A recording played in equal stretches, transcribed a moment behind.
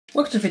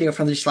Welcome to a video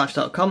from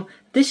thedigitallife.com.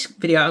 This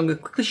video I'm going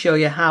to quickly show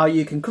you how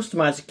you can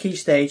customise the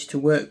Keystage to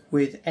work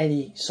with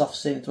any soft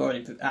synth or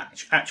any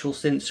actual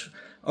synths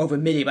over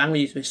MIDI, but I'm going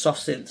to use this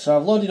soft synth. So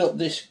I've loaded up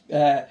this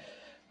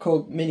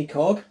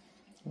miniKorg,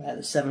 the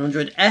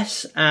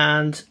 700S,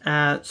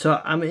 and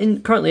so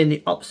I'm currently in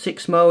the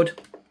Opsix mode,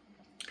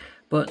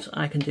 but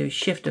I can do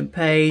shift and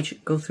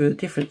page, go through the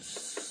different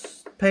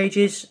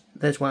pages.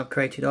 There's one I've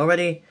created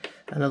already,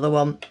 another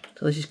one.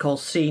 So this is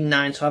called scene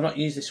 9, so I've not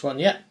used this one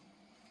yet.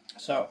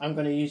 So I'm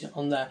going to use it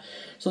on there.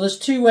 So there's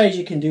two ways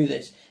you can do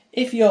this.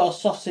 If your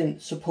soft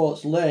synth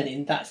supports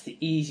learning, that's the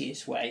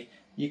easiest way.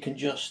 You can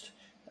just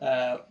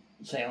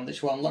say on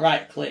this one,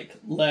 right click,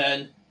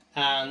 learn,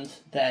 and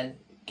then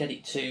get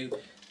it to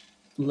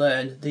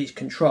learn these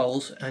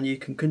controls, and you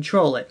can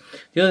control it.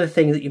 The other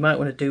thing that you might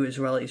want to do as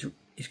well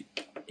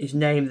is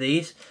name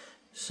these.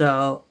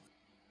 So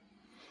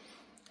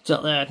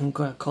there, I can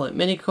call it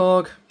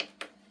miniKorg.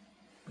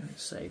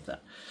 Save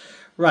that.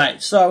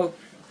 Right, so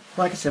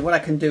like I said, what I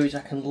can do is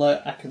I can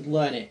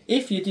learn it.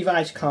 If your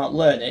device can't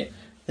learn it,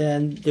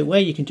 then the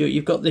way you can do it,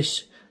 you've got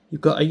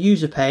a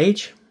user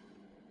page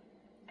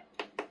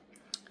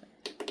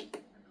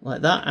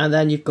like that, and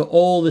then you've got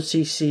all the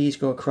CCs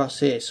go across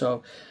here.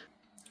 So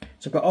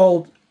I've got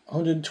all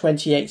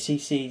 128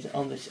 CCs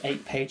on this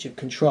 8-page of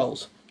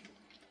controls.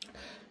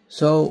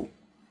 So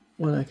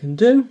what I can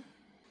do,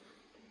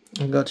 I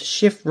can go to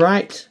shift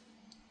right.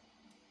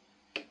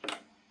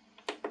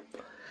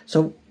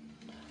 So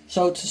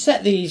to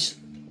set these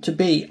to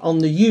be on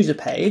the user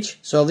page,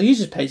 so the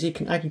user page, I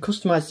can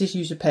customize this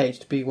user page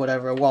to be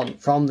whatever I want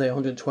from the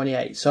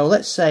 128. So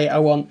let's say I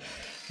want,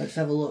 let's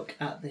have a look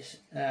at this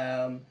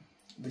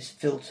this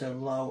filter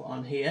low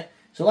on here.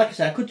 So like I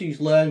said, I could use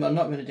learn, but I'm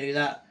not going to do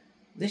that.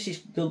 This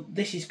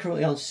is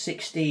currently on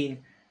 16.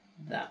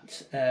 That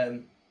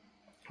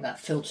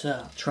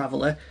filter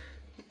traveler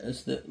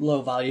as the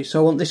low value. So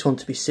I want this one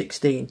to be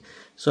 16.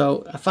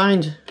 So I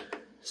find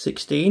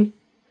 16.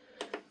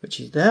 Which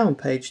is there on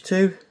page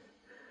 2.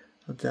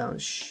 I'll down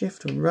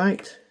shift and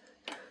right.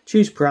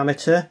 Choose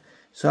parameter.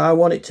 So I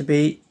want it to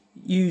be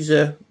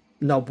user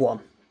knob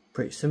 1.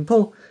 Pretty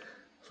simple.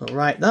 So I'll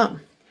write that.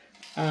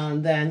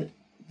 And then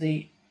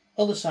the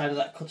other side of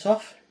that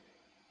cutoff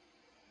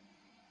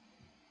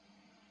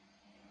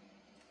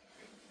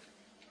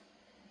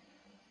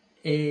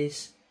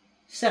is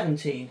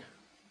 17.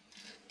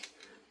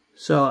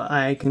 So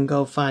I can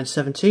go find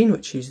 17,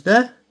 which is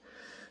there.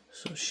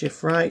 So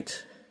shift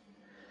right.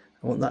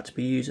 I want that to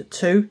be user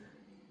 2.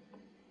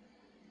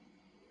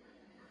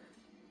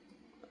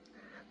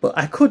 But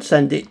I could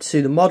send it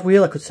to the mod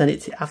wheel, I could send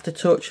it to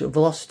aftertouch or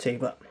velocity,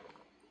 but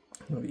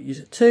I'm going to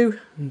user 2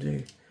 and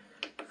do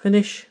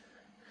finish.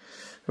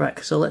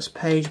 Right, so let's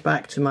page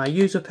back to my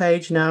user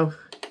page now.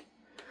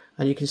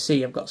 And you can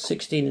see I've got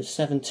 16 and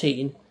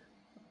 17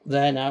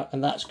 there now,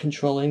 and that's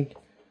controlling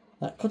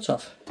that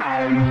cutoff.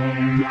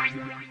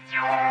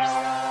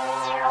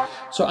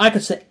 So I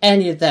could set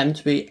any of them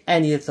to be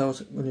any of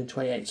those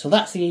 128. So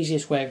that's the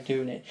easiest way of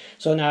doing it.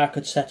 So now I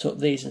could set up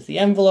these as the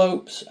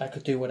envelopes. I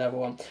could do whatever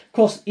one. Of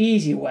course, the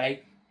easy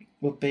way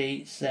would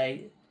be,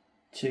 say,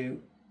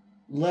 to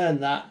learn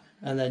that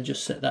and then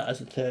just set that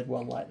as a third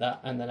one like that,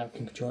 and then I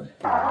can control it.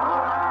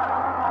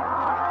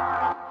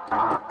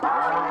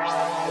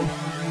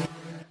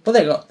 Well,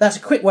 there you go. That's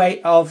a quick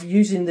way of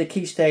using the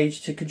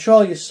Keystage to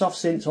control your soft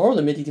synths or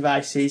other MIDI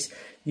devices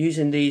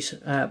using these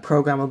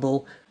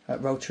programmable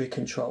rotary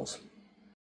controls.